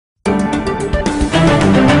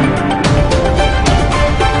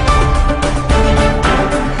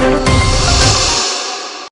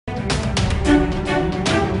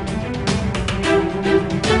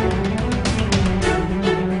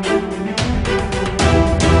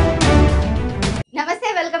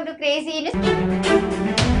Crazy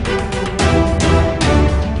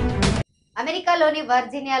అమెరికాలోని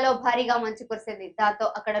వర్జీనియాలో భారీగా మంచు కురిసింది. దాంతో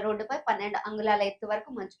అక్కడ రోడ్డుపై 12 అంగుళాల ఎత్తు వరకు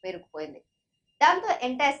మంచు పేరుకుపోయింది. దాంతో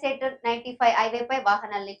ఎంటైర్ స్టేట్ 95 హైవేపై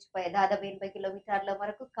వాహనాలు నిలిచిపోయాయి. దాదాపు 80 కిలోమీటర్ల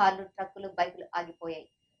వరకు కార్లు, ట్రక్కులు, బైకులు ఆగిపోయాయి.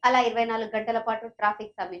 అలా 24 గంటల పాటు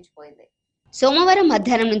ట్రాఫిక్ స్తంభించిపోయింది. సోమవారం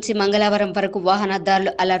మధ్యాహ్నం నుంచి మంగళవారం వరకు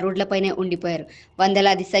వాహనదారులు అలా రోడ్లపైనే ఉండిపోయారు.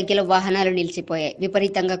 వందలాది సంఖ్యలో వాహనాలు నిలిచిపోయాయి.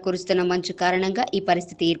 విపరీతంగా కురుస్తున్న మంచు కారణంగా ఈ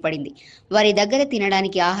పరిస్థితి ఏర్పడింది. వారి దగ్గర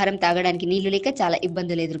తినడానికి, ఆహారం, తాగడానికి నీళ్లు లేక చాలా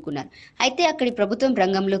ఇబ్బందులు ఎదుర్కొన్నారు. అయితే అక్కడి ప్రభుత్వం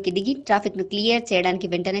రంగంలోకి దిగి ట్రాఫిక్ ను క్లియర్ చేయడానికి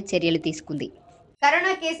వెంటనే చర్యలు తీసుకుంది.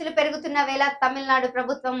 కరోనా కేసులు పెరుగుతున్న వేళ తమిళనాడు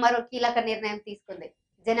ప్రభుత్వం మరో కీలక నిర్ణయం తీసుకుంది.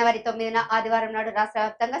 జనవరి 9న ఆదివారం నాడు రాష్ట్ర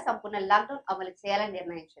వ్యాప్తంగా సంపూర్ణ లాక్డౌన్ అమలు చేయాలని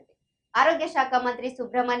నిర్ణయించింది. ఆరోగ్య శాఖ మంత్రి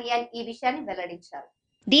సుబ్రహ్మణ్యన్ ఈ విషయాన్ని వెల్లడించారు.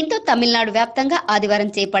 దీంతో తమిళనాడు వ్యాప్తంగా ఆదివారం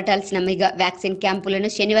చేపట్టాల్సిన మెగా వ్యాక్సిన్ క్యాంపులను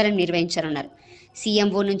శనివారం నిర్వహించనున్నారు.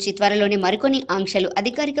 సీఎంఓ నుంచి త్వరలోనే మరికొన్ని ఆంక్షలు,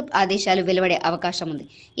 అధికారిక ఆదేశాలు వెలువడే అవకాశం ఉంది.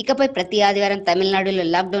 ఇకపై ప్రతి ఆదివారం తమిళనాడులో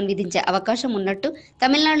లాక్డౌన్ విధించే అవకాశం ఉన్నట్టు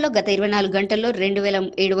తమిళనాడులో గత 24 గంటల్లో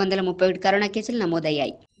 2731 కరోనా కేసులు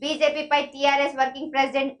నమోదయ్యాయి. బీజేపీపై టీఆర్ఎస్ వర్కింగ్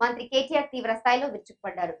ప్రెసిడెంట్ మంత్రి కేటీఆర్ తీవ్ర స్థాయిలో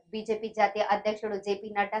విరుచుకుపడ్డారు. బీజేపీ జాతీయ అధ్యక్షుడు జేపీ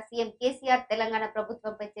నడ్డా సీఎం కేసీఆర్ తెలంగాణ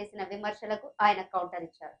ప్రభుత్వంపై చేసిన విమర్శలకు ఆయన కౌంటర్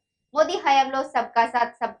ఇచ్చారు. మోదీ హయాంలో సబ్కా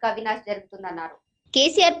సాత్ సబ్కా వినాశ్ జరుగుతుందన్నారు.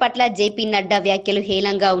 కేసీఆర్ పట్ల జేపీ నడ్డా వ్యాఖ్యలు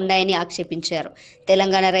హేళంగా ఉన్నాయని ఆక్షేపించారు.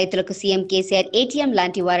 తెలంగాణ రైతులకు సీఎం కేసీఆర్ ఏటీఎం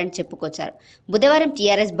లాంటి వారని చెప్పుకొచ్చారు. బుధవారం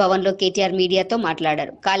టీఆర్ఎస్ భవన్ లో కేటీఆర్ మీడియాతో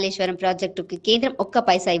మాట్లాడారు. కాళేశ్వరం ప్రాజెక్టుకు కేంద్రం ఒక్క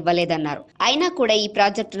పైసా ఇవ్వలేదన్నారు. అయినా కూడా ఈ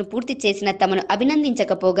ప్రాజెక్టును పూర్తి చేసిన తమను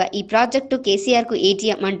అభినందించకపోగా ఈ ప్రాజెక్టు కేసీఆర్ కు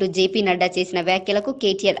ఏటీఎం అంటూ జేపీ నడ్డా చేసిన వ్యాఖ్యలకు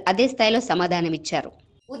కేటీఆర్ అదే స్థాయిలో సమాధానమిచ్చారు.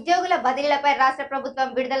 ఉద్యోగుల బదిలీలపై రాష్ట్ర ప్రభుత్వం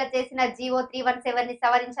విడుదల చేసిన జీవో 317 ని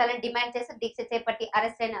సవరించాలని డిమాండ్ చేస్తూ దీక్ష చేపట్టి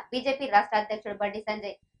అరెస్ట్ అయిన బీజేపీ రాష్ట్ర అధ్యక్షుడు బండి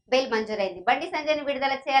సంజయ్ బెయిల్ మంజూరైంది. బండి సంజయ్ ని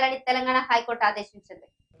విడుదల చేయాలని తెలంగాణ హైకోర్టు ఆదేశించింది.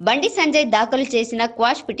 బండి సంజయ్ దాఖలు చేసిన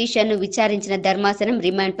క్వాష్ పిటిషన్ ను విచారించిన ధర్మాసనం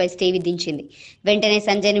రిమాండ్ పై స్టే విధించింది. వెంటనే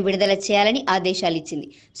సంజయ్ ను విడుదల చేయాలని ఆదేశాలిచ్చింది.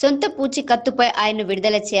 సొంత పూచి కత్తుపై ఆయన్ను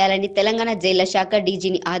విడుదల చేయాలని తెలంగాణ జైళ్ల శాఖ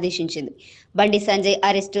డీజీని ఆదేశించింది. Bandi Sanjay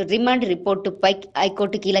arrest, remand రిపోర్టుపై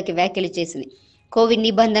high court కీలక వ్యాఖ్యలు చేసింది. కోవిడ్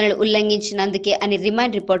నిబంధనలు ఉల్లంఘించినందుకే అని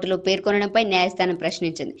రిమాండ్ రిపోర్టులో పేర్కొనడంపై న్యాయస్థానం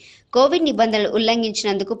ప్రశ్నించింది. కోవిడ్ నిబంధనలు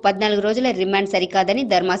ఉల్లంఘించినందుకు 14 రోజుల రిమాండ్ సరికాదని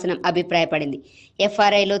ధర్మాసనం అభిప్రాయపడింది.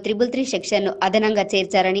 ఎఫ్ఆర్ఐలో 333 సెక్షన్ను అదనంగా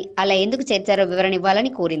చేర్చారని, అలా ఎందుకు చేర్చారో వివరణ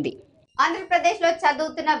ఇవ్వాలని కోరింది. ఆంధ్రప్రదేశ్ లో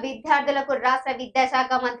చదువుతున్న విద్యార్థులకు రాష్ట్ర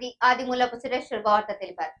విద్యాశాఖ మంత్రి ఆదిమూలపు సురేష్ శుభవార్త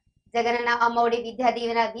తెలిపారు. జగనన్న అమ్మఒడి, విద్యా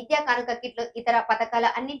దీవెన, విద్యా కానుక కిట్లు, ఇతర పథకాల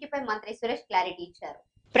అన్నింటిపై మంత్రి సురేష్ క్లారిటీ ఇచ్చారు.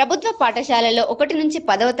 ప్రభుత్వ పాఠశాలల్లో 1 నుంచి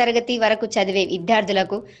 10వ తరగతి వరకు చదివే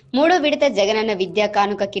విద్యార్థులకు 3వ విడత జగనన్న విద్యా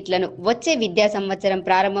కానుక కిట్లను వచ్చే విద్యా సంవత్సరం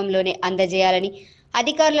ప్రారంభంలోనే అందజేయాలని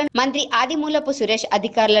అధికారులను మంత్రి ఆదిమూలపు సురేష్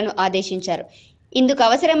అధికారులను ఆదేశించారు. ఇందుకు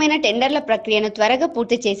అవసరమైన టెండర్ల ప్రక్రియను త్వరగా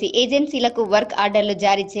పూర్తి చేసి ఏజెన్సీలకు వర్క్ ఆర్డర్లు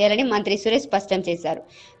జారీ చేయాలని మంత్రి సురేష్ స్పష్టం చేశారు.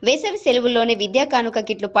 వేసవి సెలవుల్లోనే విద్యా కానుక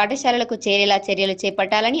కిట్లు పాఠశాలలకు చేరేలా చర్యలు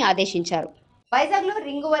చేపట్టాలని ఆదేశించారు. వైజాగ్ లో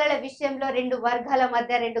రింగు వలల విషయంలో 2 వర్గాల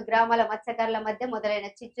మధ్య, 2 గ్రామాల మత్స్యకారుల మధ్య మొదలైన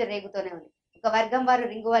చిచ్చు రేగుతూనే ఉంది. ఒక వర్గం వారు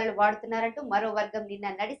రింగు వలలు వాడుతున్నారంటూ మరో వర్గం నిన్న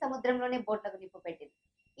నడి సముద్రంలోనే బోట్లకు నిప్పు పెట్టింది.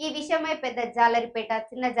 ఈ విషయమై పెద్ద జాలరిపేట,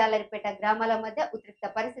 చిన్న జాలరిపేట గ్రామాల మధ్య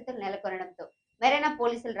ఉద్రిక్త పరిస్థితులు నెలకొనడంతో మెరైనా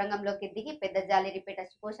పోలీసులు రంగంలోకి దిగి పెద్ద జాలరిపేట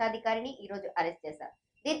కోశాధికారిని ఈ రోజు అరెస్ట్ చేశారు.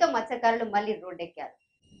 దీంతో మత్స్యకారులు మళ్లీ రోడ్డెక్కారు.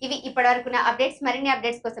 ఇవి ఇప్పటివరకు అప్డేట్స్. మరిన్ని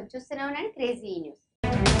అప్డేట్స్ కోసం చూస్తూనే ఉండండి క్రేజీ న్యూస్.